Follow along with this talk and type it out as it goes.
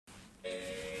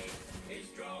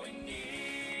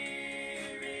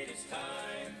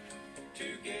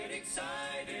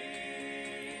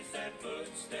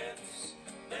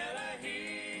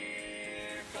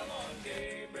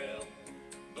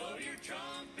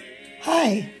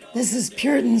Hi, this is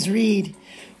Puritans Read,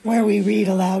 where we read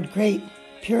aloud great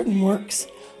Puritan works,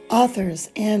 authors,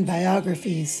 and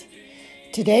biographies.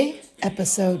 Today,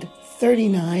 episode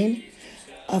 39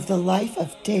 of The Life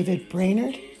of David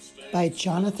Brainerd by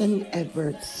Jonathan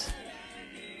Edwards.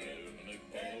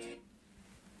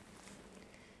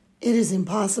 It is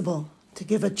impossible to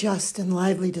give a just and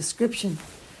lively description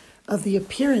of the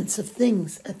appearance of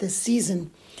things at this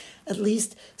season, at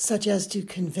least such as to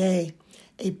convey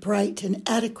a bright and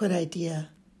adequate idea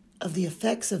of the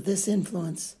effects of this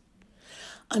influence.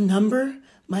 A number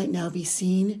might now be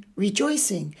seen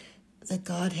rejoicing that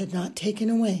God had not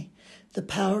taken away the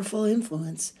powerful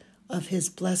influence of his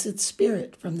blessed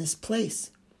Spirit from this place,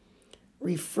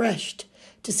 refreshed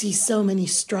to see so many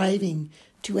striving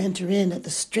to enter in at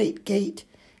the strait gate,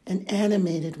 and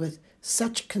animated with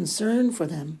such concern for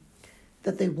them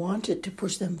that they wanted to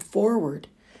push them forward,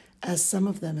 as some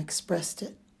of them expressed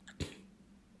it.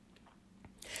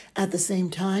 At the same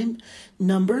time,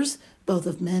 numbers, both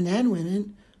of men and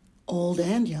women, old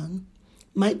and young,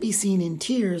 might be seen in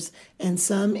tears, and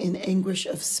some in anguish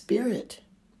of spirit,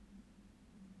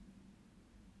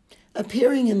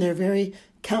 appearing in their very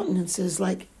countenances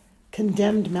like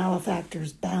condemned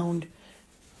malefactors bound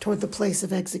toward the place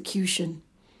of execution,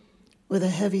 with a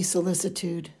heavy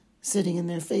solicitude sitting in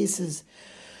their faces,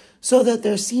 so that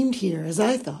there seemed here, as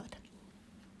I thought,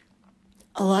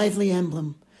 a lively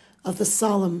emblem of the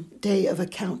solemn day of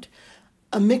account,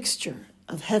 a mixture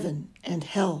of heaven and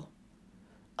hell,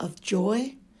 of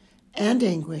joy and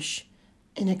anguish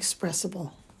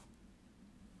inexpressible.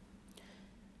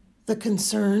 The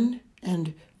concern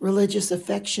and religious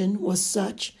affection was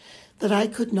such that I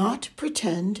could not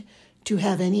pretend to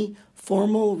have any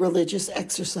formal religious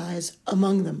exercise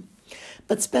among them,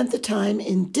 but spent the time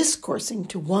in discoursing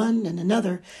to one and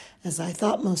another as I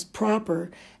thought most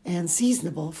proper and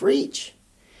seasonable for each,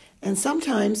 and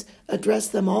sometimes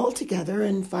addressed them all together,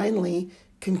 and finally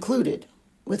concluded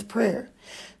with prayer.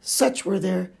 Such were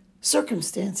their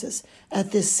circumstances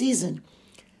at this season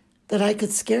that I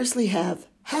could scarcely have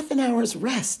half an hour's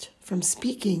rest from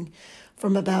speaking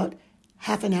from about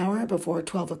half an hour before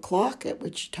 12 o'clock, at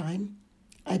which time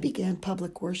I began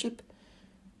public worship,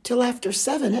 till after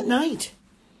 7 at night.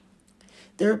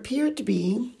 There appeared to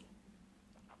be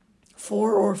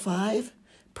 4 or 5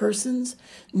 persons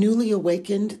newly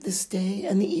awakened this day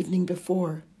and the evening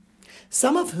before,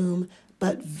 some of whom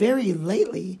but very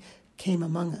lately came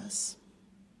among us.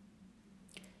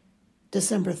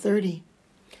 December 30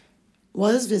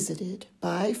 was visited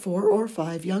by 4 or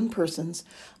 5 young persons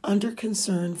under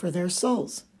concern for their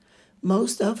souls,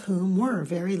 most of whom were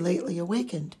very lately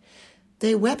awakened.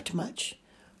 They wept much,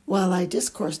 while I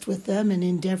discoursed with them and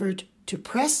endeavored to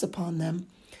press upon them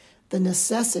the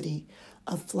necessity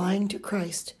of flying to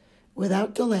Christ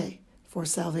without delay for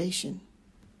salvation.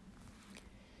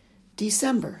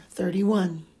 December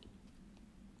 31.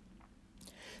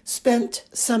 Spent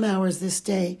some hours this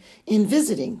day in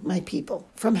visiting my people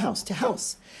from house to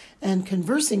house and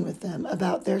conversing with them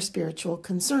about their spiritual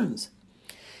concerns,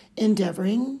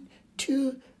 endeavoring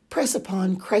to press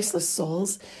upon Christless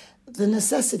souls the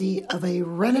necessity of a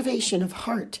renovation of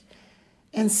heart,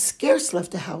 and scarce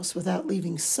left a house without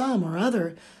leaving some or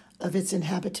other of its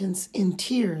inhabitants in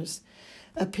tears,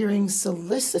 appearing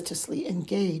solicitously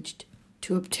engaged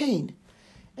to obtain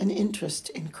an interest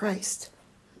in Christ.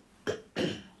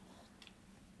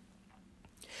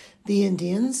 The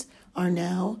Indians are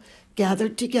now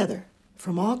gathered together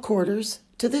from all quarters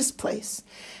to this place,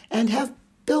 and have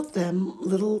built them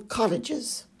little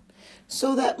cottages,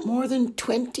 so that more than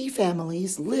 20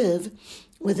 families live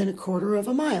within a quarter of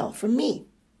a mile from me,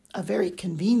 a very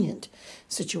convenient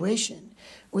situation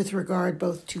with regard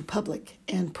both to public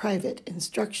and private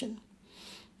instruction.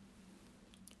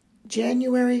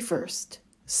 January 1st,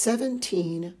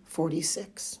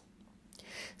 1746.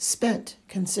 Spent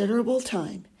considerable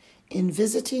time in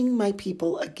visiting my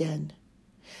people again.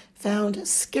 Found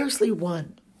scarcely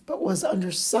one but was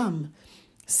under some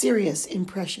serious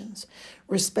impressions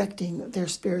respecting their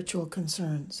spiritual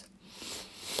concerns.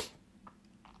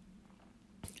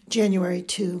 January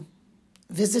 2.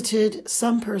 Visited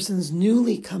some persons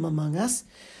newly come among us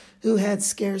who had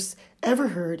scarce ever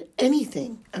heard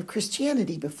anything of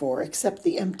Christianity before except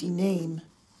the empty name.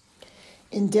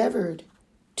 Endeavored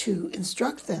to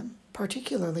instruct them,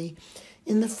 particularly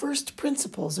in the first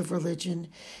principles of religion,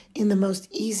 in the most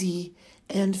easy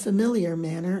and familiar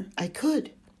manner I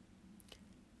could.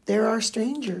 There are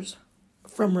strangers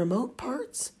from remote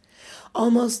parts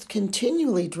almost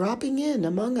continually dropping in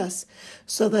among us,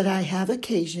 so that I have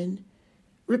occasion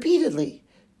repeatedly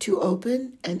to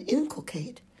open and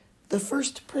inculcate the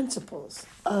first principles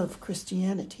of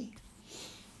Christianity.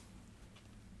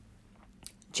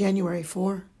 January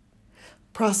 4,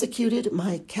 prosecuted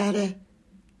my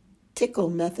catechetical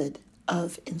method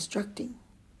of instructing.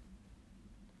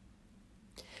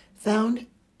 Found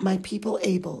my people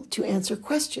able to answer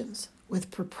questions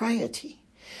with propriety,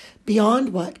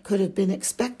 beyond what could have been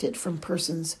expected from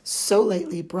persons so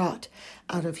lately brought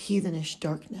out of heathenish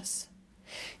darkness.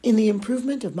 In the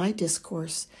improvement of my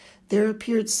discourse, there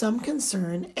appeared some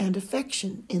concern and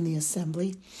affection in the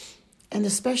assembly, and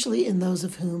especially in those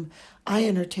of whom I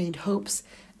entertained hopes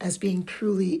as being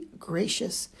truly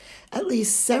gracious. At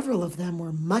least several of them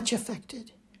were much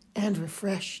affected and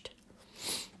refreshed.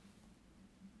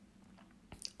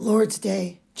 Lord's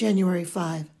Day, January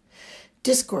 5,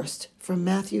 discoursed from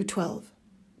Matthew 12,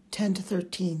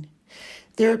 10-13.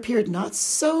 There appeared not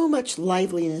so much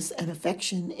liveliness and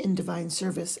affection in divine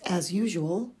service as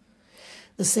usual.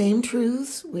 The same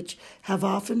truths which have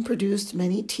often produced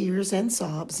many tears and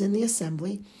sobs in the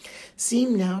assembly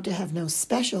seem now to have no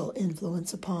special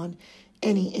influence upon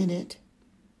any in it.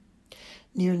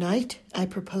 Near night, I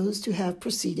propose to have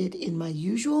proceeded in my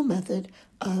usual method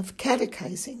of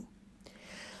catechizing.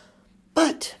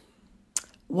 But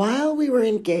while we were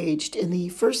engaged in the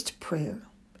first prayer,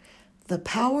 the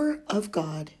power of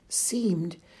God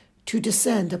seemed to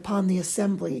descend upon the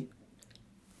assembly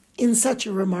in such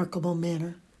a remarkable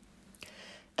manner,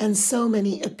 and so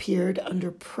many appeared under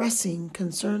pressing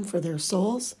concern for their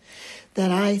souls,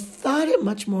 that I thought it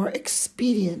much more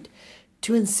expedient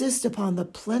to insist upon the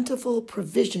plentiful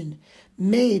provision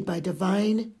made by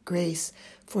divine grace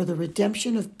for the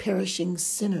redemption of perishing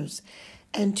sinners,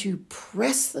 and to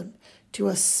press them to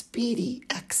a speedy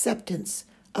acceptance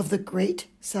of the great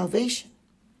salvation,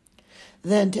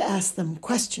 than to ask them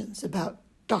questions about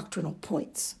doctrinal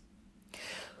points.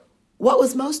 What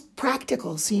was most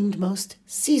practical seemed most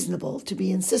seasonable to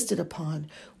be insisted upon,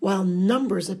 while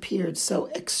numbers appeared so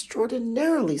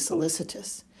extraordinarily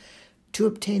solicitous to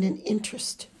obtain an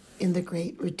interest in the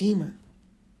great Redeemer.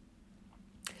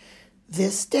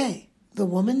 This day, the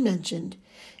woman mentioned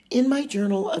in my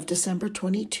journal of December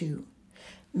 22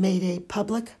 made a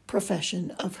public profession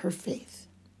of her faith.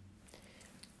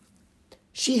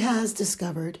 She has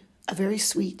discovered a very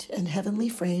sweet and heavenly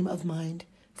frame of mind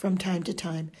from time to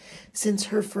time since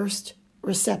her first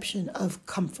reception of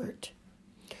comfort.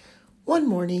 One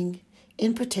morning,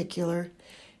 in particular,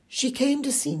 she came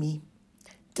to see me,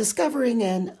 discovering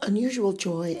an unusual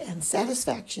joy and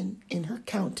satisfaction in her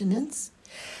countenance,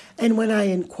 and when I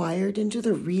inquired into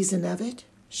the reason of it,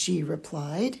 she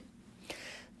replied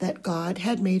that God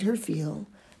had made her feel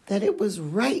that it was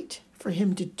right for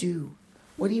him to do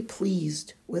what he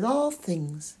pleased with all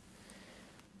things,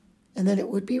 and that it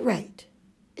would be right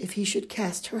if he should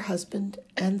cast her husband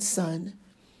and son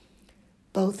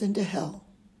both into hell.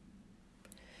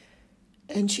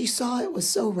 And she saw it was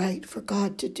so right for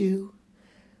God to do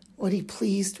what he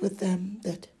pleased with them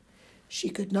that she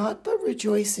could not but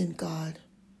rejoice in God,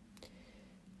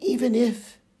 even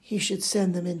if he should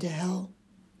send them into hell,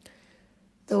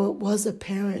 though it was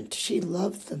apparent she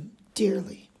loved them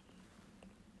dearly.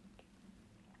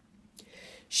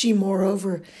 She,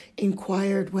 moreover,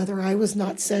 inquired whether I was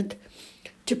not sent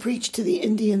to preach to the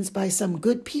Indians by some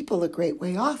good people a great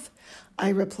way off. I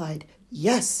replied,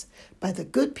 yes, by the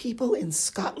good people in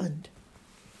Scotland.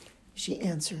 She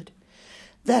answered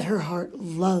that her heart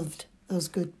loved those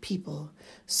good people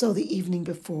so the evening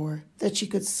before that she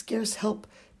could scarce help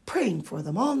praying for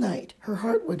them all night. Her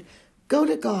heart would go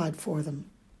to God for them.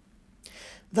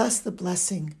 Thus the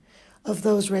blessing of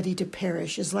those ready to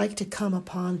perish is like to come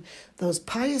upon those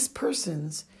pious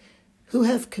persons who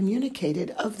have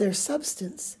communicated of their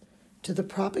substance to the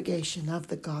propagation of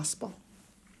the gospel.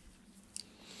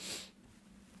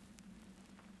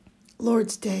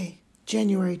 Lord's Day,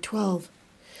 January 12,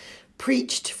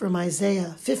 preached from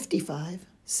Isaiah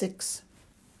 55:6.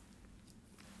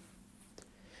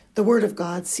 The word of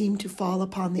God seemed to fall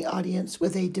upon the audience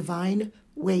with a divine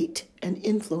weight and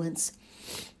influence,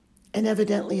 and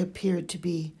evidently appeared to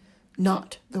be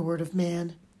not the word of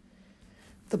man.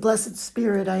 The blessed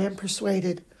Spirit, I am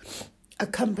persuaded,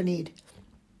 accompanied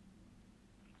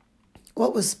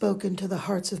what was spoken to the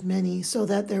hearts of many, so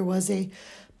that there was a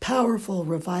powerful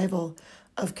revival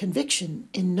of conviction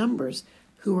in numbers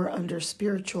who were under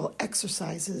spiritual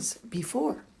exercises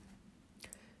before.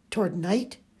 Toward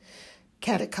night,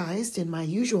 catechized in my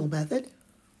usual method,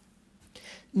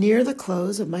 near the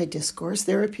close of my discourse,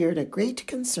 there appeared a great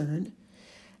concern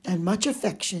and much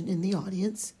affection in the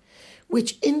audience,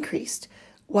 which increased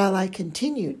while I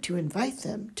continued to invite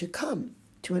them to come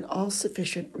to an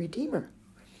all-sufficient Redeemer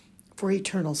for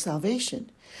eternal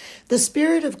salvation. The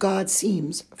Spirit of God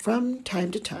seems, from time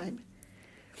to time,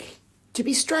 to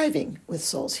be striving with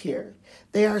souls here.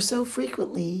 They are so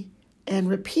frequently and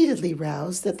repeatedly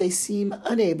roused that they seem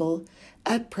unable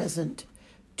at present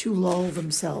to lull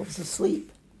themselves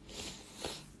asleep.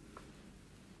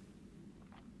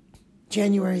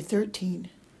 January 13.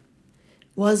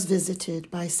 Was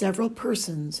visited by several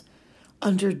persons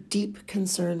under deep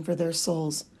concern for their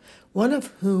souls, one of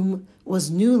whom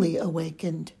was newly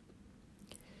awakened.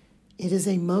 It is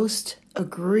a most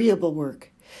agreeable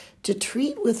work to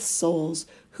treat with souls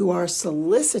who are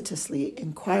solicitously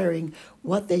inquiring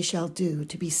what they shall do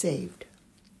to be saved.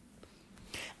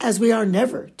 As we are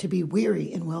never to be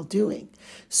weary in well-doing,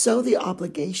 so the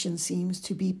obligation seems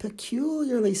to be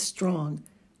peculiarly strong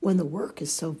when the work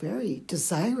is so very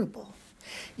desirable.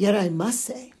 Yet I must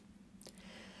say,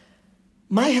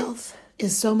 my health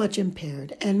is so much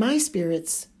impaired and my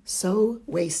spirits so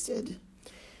wasted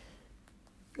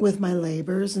with my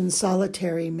labors and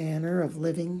solitary manner of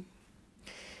living,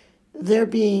 there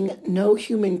being no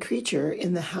human creature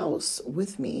in the house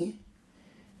with me,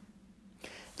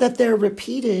 that their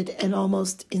repeated and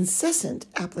almost incessant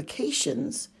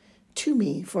applications to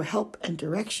me for help and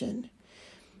direction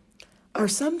are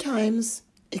sometimes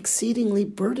exceedingly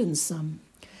burdensome,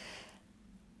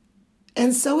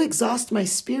 and so exhaust my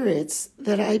spirits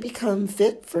that I become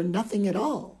fit for nothing at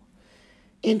all,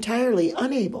 entirely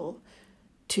unable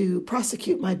to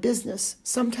prosecute my business,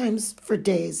 sometimes for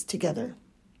days together.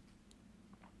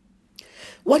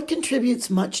 What contributes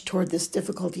much toward this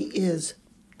difficulty is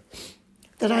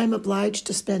that I am obliged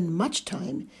to spend much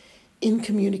time in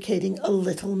communicating a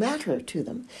little matter to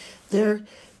them, there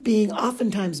being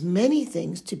oftentimes many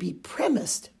things to be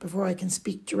premised before I can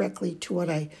speak directly to what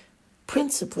I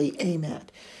principally aim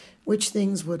at, which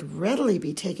things would readily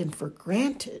be taken for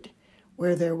granted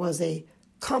where there was a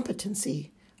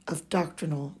competency of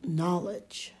doctrinal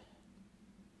knowledge.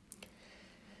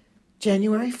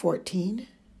 January 14,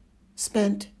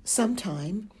 spent some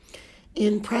time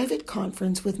in private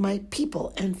conference with my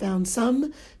people and found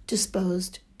some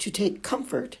disposed to take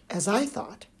comfort, as I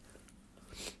thought,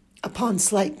 upon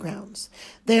slight grounds.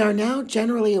 They are now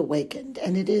generally awakened,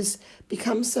 and it is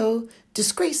become so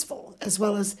disgraceful as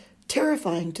well as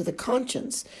terrifying to the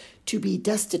conscience to be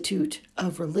destitute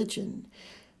of religion,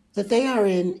 that they are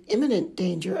in imminent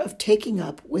danger of taking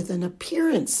up with an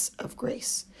appearance of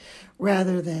grace,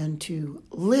 rather than to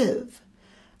live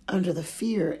under the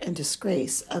fear and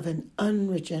disgrace of an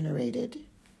unregenerated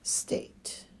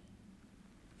state.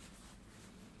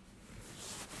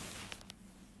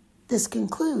 This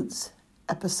concludes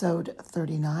episode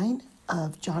 39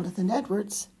 of Jonathan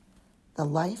Edwards, The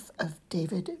Life of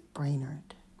David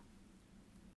Brainerd.